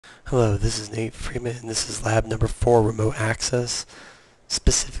Hello, this is Nate Freeman, and this is lab number 4, remote access.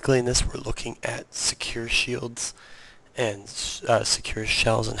 Specifically in this, we're looking at secure shields and secure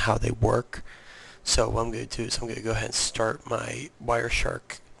shells and how they work. So what I'm going to do is I'm going to go ahead and start my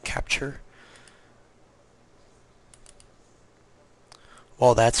Wireshark capture.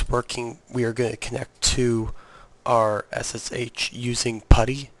 While that's working, we are going to connect to our SSH using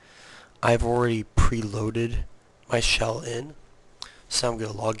PuTTY. I've already preloaded my shell in, so I'm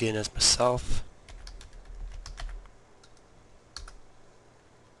going to log in as myself.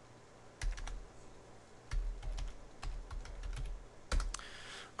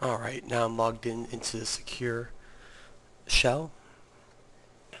 Alright, now I'm logged in into the secure shell.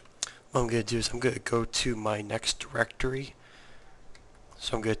 What I'm going to do is I'm going to go to my next directory.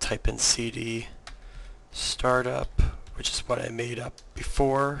 So I'm going to type in cd startup, which is what I made up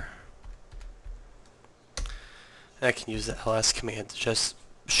before. And I can use the ls command to just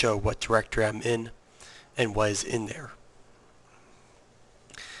show what directory I'm in and what is in there.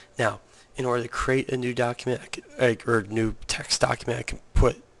 Now, in order to create a new document, or new text document, I can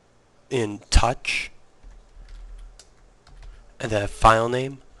put in touch and then a file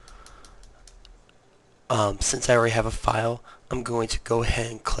name. Since I already have a file, I'm going to go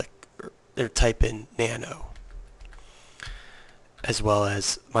ahead and click or type in nano, as well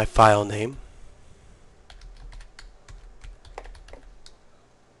as my file name.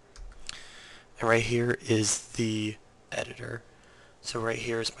 And right here is the editor. So right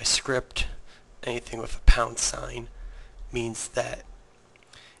here is my script. Anything with a pound sign means that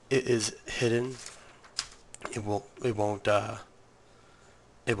it is hidden. It won't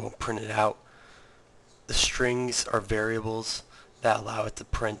print it out. The strings are variables that allow it to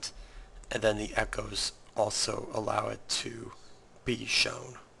print, and then the echoes also allow it to be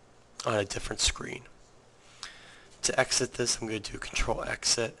shown on a different screen. To exit this, I'm going to do Control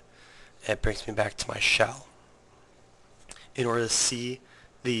Exit, and it brings me back to my shell. In order to see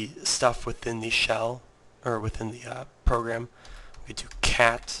the stuff within the shell, or within the program, we do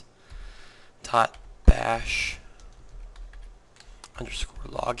cat .bash _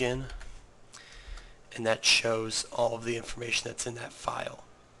 login, and that shows all of the information that's in that file.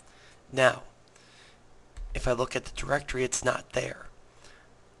 Now, if I look at the directory, it's not there.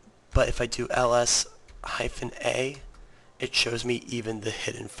 But if I do ls-a, it shows me even the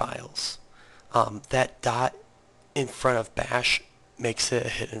hidden files. That dot in front of bash makes it a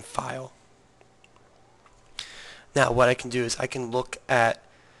hidden file. Now what I can do is I can look at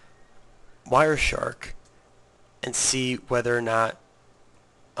Wireshark and see whether or not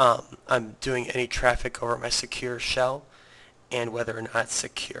I'm doing any traffic over my secure shell and whether or not it's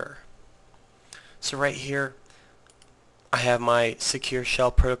secure. So right here I have my secure shell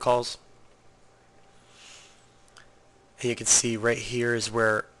protocols, and you can see right here is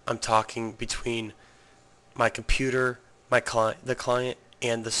where I'm talking between my computer, the client,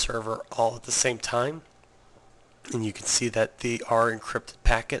 and the server all at the same time. And you can see that they are encrypted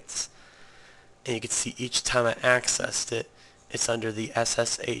packets, and you can see each time I accessed it, it's under the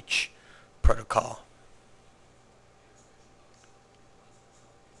SSH protocol.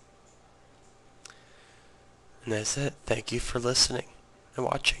 And that's it. Thank you for listening and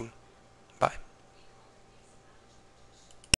watching.